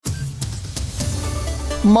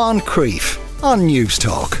Moncrief on News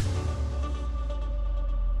Talk.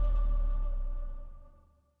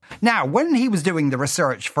 Now, when he was doing the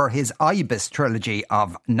research for his Ibis Trilogy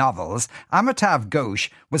of novels, Amitav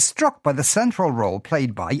Ghosh was struck by the central role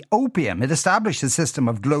played by opium. It established the system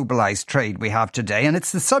of globalised trade we have today, and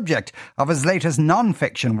it's the subject of his latest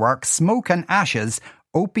non-fiction work, Smoke and Ashes,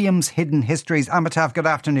 Opium's Hidden Histories. Amitav, good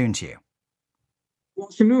afternoon to you. Good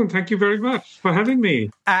afternoon. Thank you very much for having me.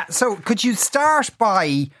 So could you start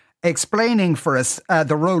by explaining for us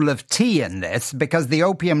the role of tea in this? Because the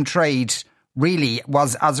opium trade really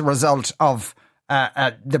was as a result of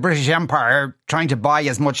the British Empire trying to buy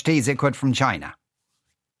as much tea as it could from China.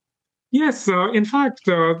 Yes, in fact,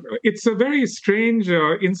 it's a very strange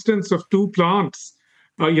instance of two plants,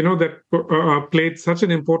 that played such an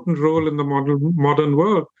important role in the modern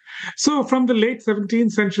world. So from the late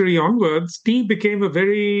 17th century onwards, tea became a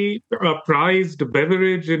very prized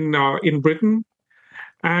beverage in Britain.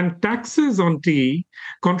 And taxes on tea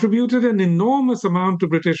contributed an enormous amount to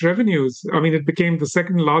British revenues. I mean, it became the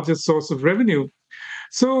second largest source of revenue.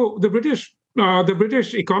 So the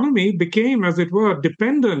British economy became, as it were,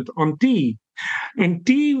 dependent on tea. And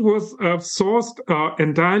tea was sourced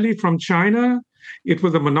entirely from China. It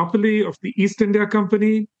was a monopoly of the East India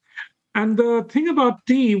Company. And the thing about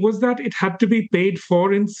tea was that it had to be paid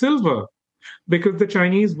for in silver because the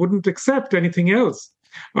Chinese wouldn't accept anything else.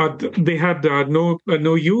 They had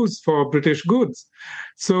no use for British goods.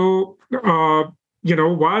 So,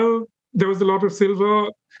 while there was a lot of silver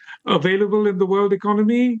available in the world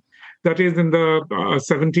economy, that is in the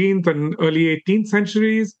 17th and early 18th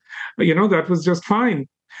centuries, that was just fine.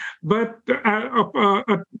 But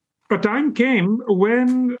a time came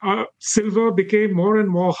when silver became more and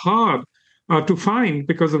more hard to find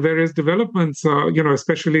because of various developments,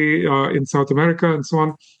 especially in South America and so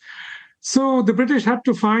on. So the British had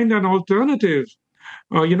to find an alternative,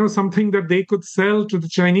 something that they could sell to the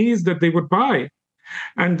Chinese that they would buy.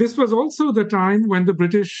 And this was also the time when the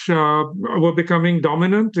British were becoming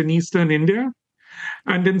dominant in eastern India.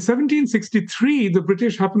 And in 1763, the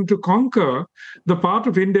British happened to conquer the part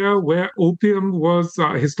of India where opium was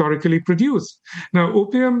historically produced. Now,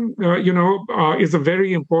 opium, is a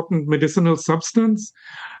very important medicinal substance.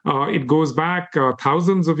 It goes back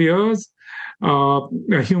thousands of years.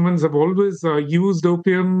 Humans have always used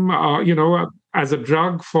opium, as a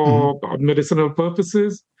drug for medicinal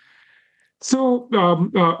purposes. So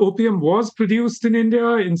opium was produced in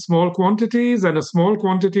India in small quantities, and a small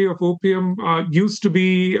quantity of opium used to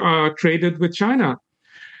be traded with China.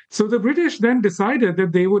 So the British then decided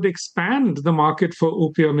that they would expand the market for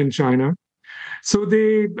opium in China. So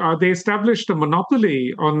they established a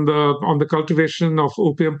monopoly on the cultivation of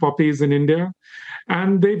opium poppies in India,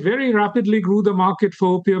 and they very rapidly grew the market for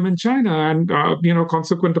opium in China. And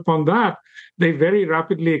consequent upon that, they very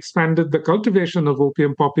rapidly expanded the cultivation of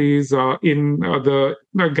opium poppies in the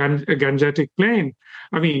Gangetic Plain.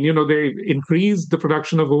 I mean, they increased the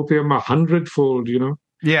production of opium 100-fold.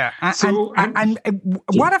 Yeah, and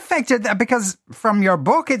what affected that? Because from your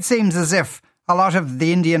book, it seems as if a lot of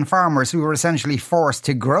the Indian farmers who were essentially forced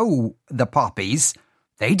to grow the poppies,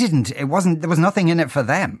 there was nothing in it for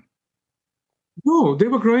them. No, they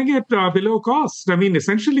were growing it below cost. I mean,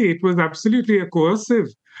 essentially, it was absolutely a coercive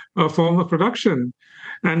form of production.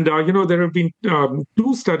 And, there have been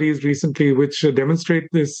two studies recently which demonstrate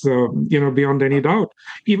this, beyond any doubt,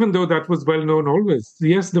 even though that was well known always.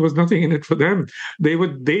 Yes, there was nothing in it for them.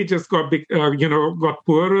 They just got got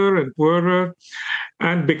poorer and poorer.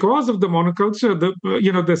 And because of the monoculture,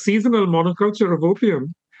 the seasonal monoculture of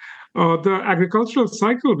opium, the agricultural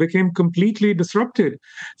cycle became completely disrupted.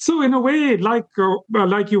 So in a way, like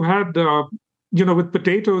you had, with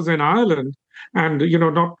potatoes in Ireland, and,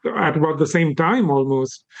 not at about the same time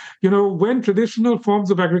almost, when traditional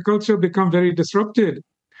forms of agriculture become very disrupted,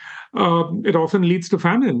 it often leads to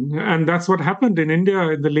famine. And that's what happened in India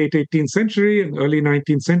in the late 18th century and early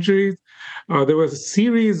 19th century. There was a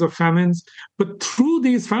series of famines. But through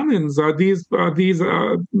these famines, these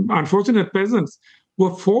unfortunate peasants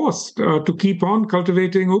were forced to keep on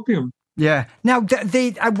cultivating opium. Yeah. Now,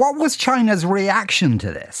 what was China's reaction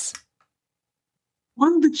to this?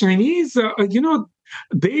 Well, the Chinese,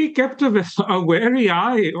 they kept a wary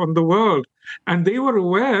eye on the world. And they were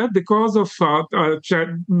aware, because of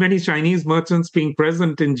many Chinese merchants being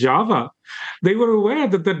present in Java, they were aware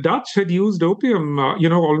that the Dutch had used opium,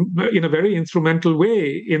 in a very instrumental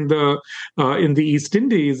way in the East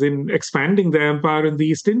Indies, in expanding their empire in the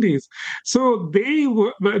East Indies. So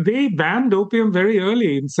they banned opium very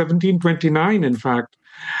early, in 1729, in fact.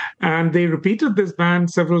 And they repeated this ban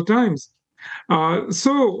several times.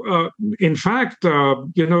 In fact,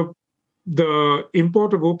 the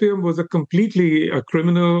import of opium was a completely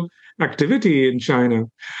criminal activity in China.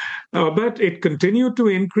 But it continued to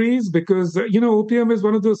increase because, opium is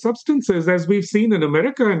one of those substances, as we've seen in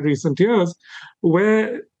America in recent years,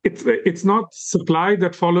 where it's not supply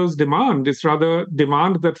that follows demand; it's rather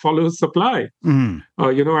demand that follows supply.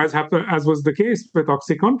 As was the case with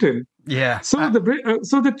OxyContin. Yeah. So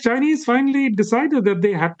the Chinese finally decided that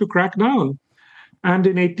they had to crack down. And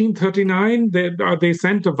in 1839, they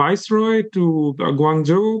sent a viceroy to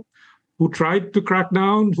Guangzhou who tried to crack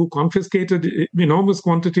down, who confiscated enormous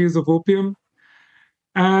quantities of opium.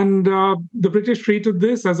 And the British treated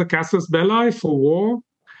this as a casus belli for war.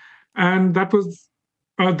 And that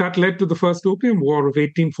led to the First Opium War of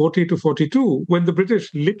 1840 to 42, when the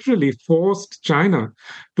British literally forced China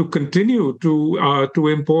to continue to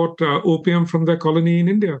import opium from their colony in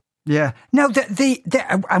India. Yeah. Now,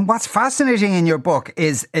 and what's fascinating in your book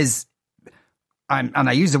is and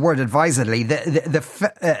I use the word advisedly,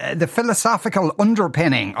 the philosophical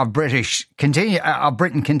underpinning of Britain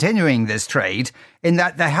continuing this trade, in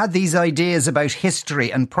that they had these ideas about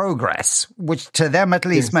history and progress, which to them at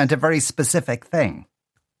least meant a very specific thing.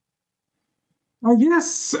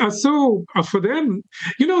 Yes. So for them,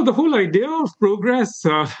 the whole idea of progress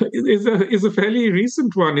is a fairly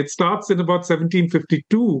recent one. It starts in about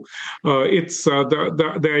 1752. It's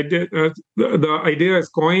the idea is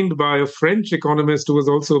coined by a French economist who was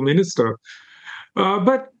also a minister.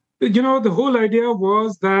 But the whole idea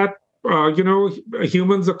was that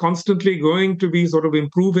humans are constantly going to be sort of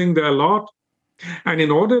improving their lot. And in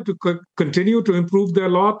order to continue to improve their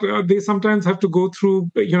lot, they sometimes have to go through,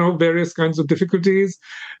 various kinds of difficulties.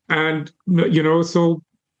 And, so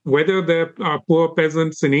whether they're poor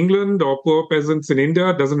peasants in England or poor peasants in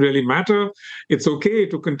India doesn't really matter. It's okay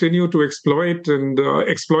to continue to exploit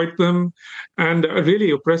them and really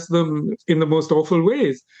oppress them in the most awful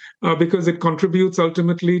ways, because it contributes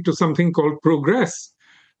ultimately to something called progress.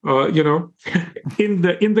 In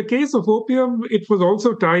the case of opium, it was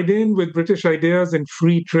also tied in with British ideas in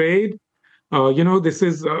free trade. This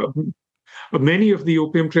is many of the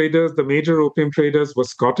opium traders, the major opium traders, were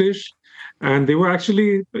Scottish, and they were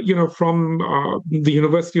actually, from the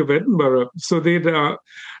University of Edinburgh. So they'd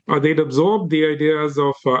absorbed the ideas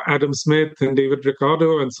of Adam Smith and David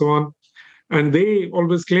Ricardo and so on, and they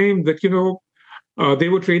always claimed that they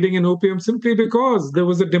were trading in opium simply because there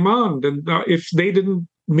was a demand, and if they didn't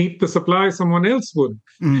meet the supply, someone else would.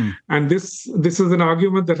 And this is an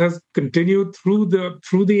argument that has continued through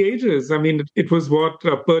the ages. I mean, it was what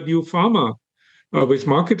Purdue Pharma, which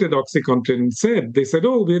marketed OxyContin, said. They said,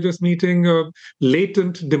 "Oh, we're just meeting a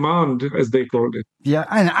latent demand," as they called it. Yeah,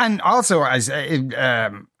 and also, as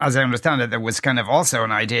I understand it, there was kind of also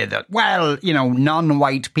an idea that, well,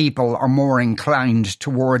 non-white people are more inclined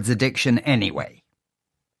towards addiction anyway.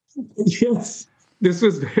 Yes. This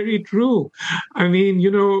was very true. I mean,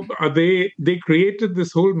 they created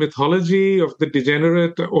this whole mythology of the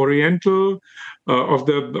degenerate Oriental, of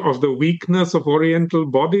the weakness of Oriental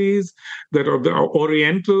bodies, that the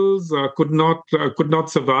Orientals could not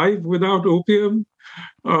survive without opium.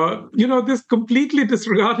 This completely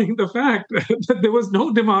disregarding the fact that there was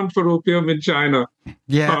no demand for opium in China,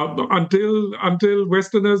 until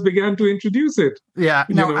Westerners began to introduce it. Yeah,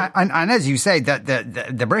 and as you say, that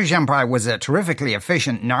the British Empire was a terrifically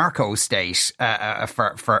efficient narco state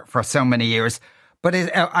for so many years. But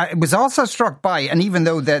it was also struck by, and even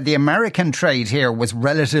though the American trade here was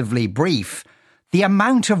relatively brief, the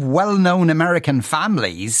amount of well-known American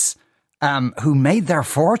families who made their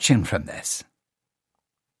fortune from this.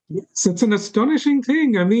 Yes, it's an astonishing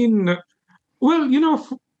thing. I mean, well,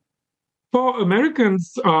 for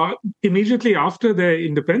Americans, immediately after their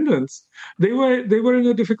independence, they were in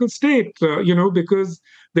a difficult state, because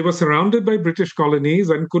they were surrounded by British colonies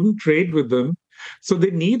and couldn't trade with them. So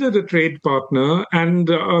they needed a trade partner, and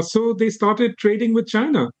so they started trading with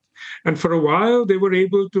China. And for a while, they were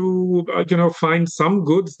able to, find some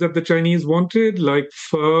goods that the Chinese wanted, like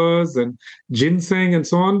furs and ginseng and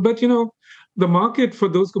so on. But, the market for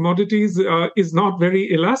those commodities is not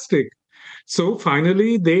very elastic. So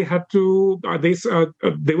finally, they had to.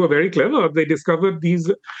 They were very clever. They discovered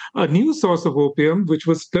a new source of opium, which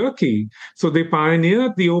was Turkey. So they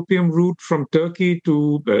pioneered the opium route from Turkey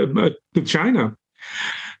to China.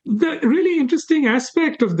 The really interesting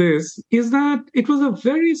aspect of this is that it was a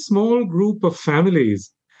very small group of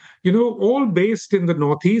families, all based in the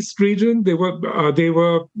Northeast region. They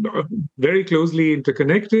were very closely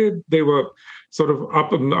interconnected. They were sort of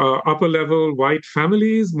upper level white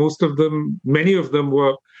families. Many of them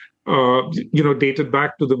were, dated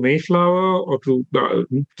back to the Mayflower or to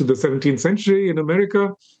the 17th century in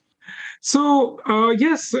America. So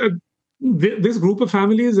yes, this group of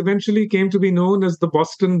families eventually came to be known as the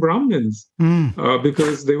Boston Brahmins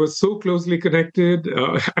because they were so closely connected,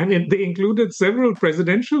 and they included several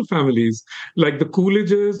presidential families, like the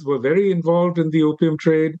Coolidges were very involved in the opium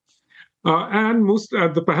trade. And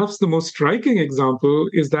perhaps the most striking example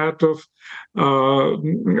is that of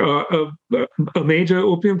a major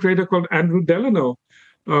opium trader called Andrew Delano,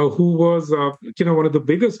 who was one of the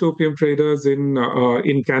biggest opium traders in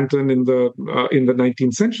Canton in the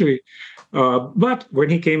 19th century. But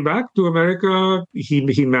when he came back to America,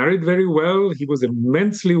 he married very well. He was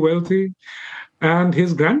immensely wealthy, and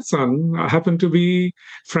his grandson happened to be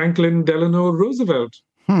Franklin Delano Roosevelt.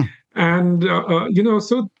 And,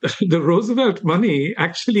 so the Roosevelt money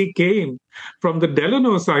actually came from the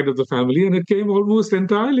Delano side of the family, and it came almost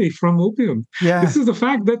entirely from opium. Yeah. This is a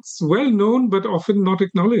fact that's well known, but often not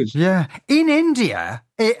acknowledged. Yeah. In India,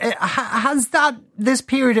 has this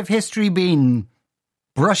period of history been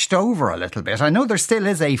brushed over a little bit? I know there still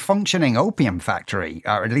is a functioning opium factory,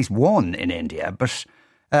 or at least one in India, but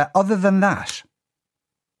other than that?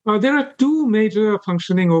 There are two major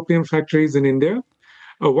functioning opium factories in India.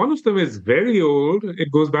 One of them is very old.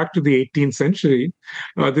 It goes back to the 18th century.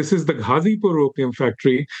 This is the Ghazipur opium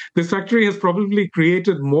factory. This factory has probably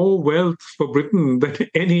created more wealth for Britain than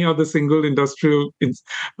any other single industrial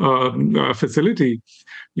facility.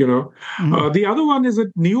 The other one is a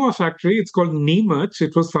newer factory. It's called Neemuch.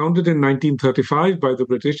 It was founded in 1935 by the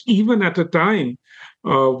British, even at a time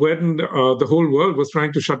when the whole world was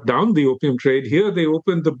trying to shut down the opium trade. Here they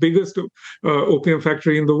opened the biggest opium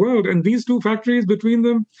factory in the world. And these two factories between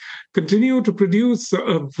them continue to produce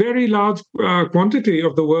a very large quantity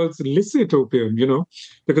of the world's illicit opium,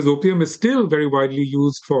 because opium is still very widely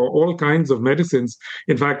used for all kinds of medicines.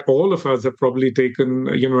 In fact, all of us have probably taken,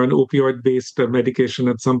 an opioid-based medication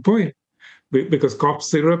at some point, because cough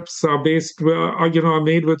syrups are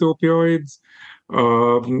made with opioids.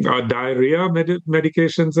 Diarrhea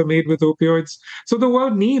medications are made with opioids. So the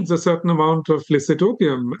world needs a certain amount of licit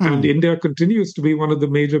opium, and India continues to be one of the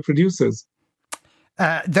major producers.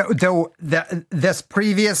 The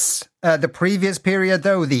previous period,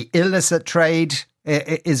 though, the illicit trade,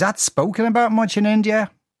 is that spoken about much in India?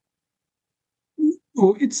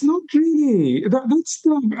 Oh, it's not really.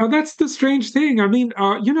 That's the strange thing. I mean,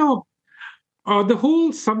 the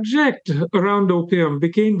whole subject around opium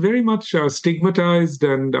became very much stigmatized,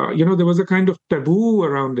 and there was a kind of taboo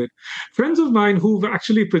around it. Friends of mine who've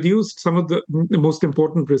actually produced some of the most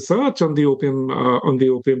important research on the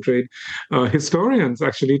opium trade, historians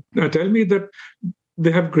actually tell me that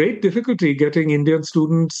they have great difficulty getting Indian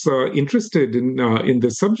students interested in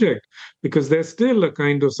this subject, because there's still a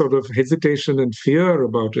kind of sort of hesitation and fear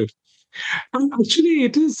about it. And actually,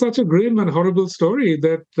 it is such a grim and horrible story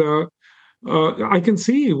that I can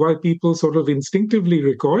see why people sort of instinctively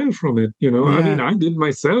recoil from it. Yeah. I mean, I did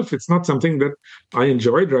myself. It's not something that I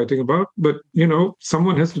enjoyed writing about, but,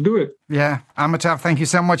 someone has to do it. Yeah. Amitav, thank you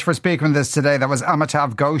so much for speaking with us today. That was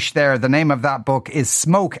Amitav Ghosh there. The name of that book is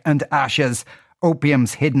Smoke and Ashes,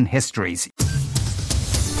 Opium's Hidden Histories.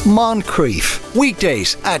 Moncrief,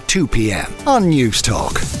 weekdays at 2 p.m. on News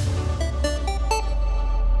Talk.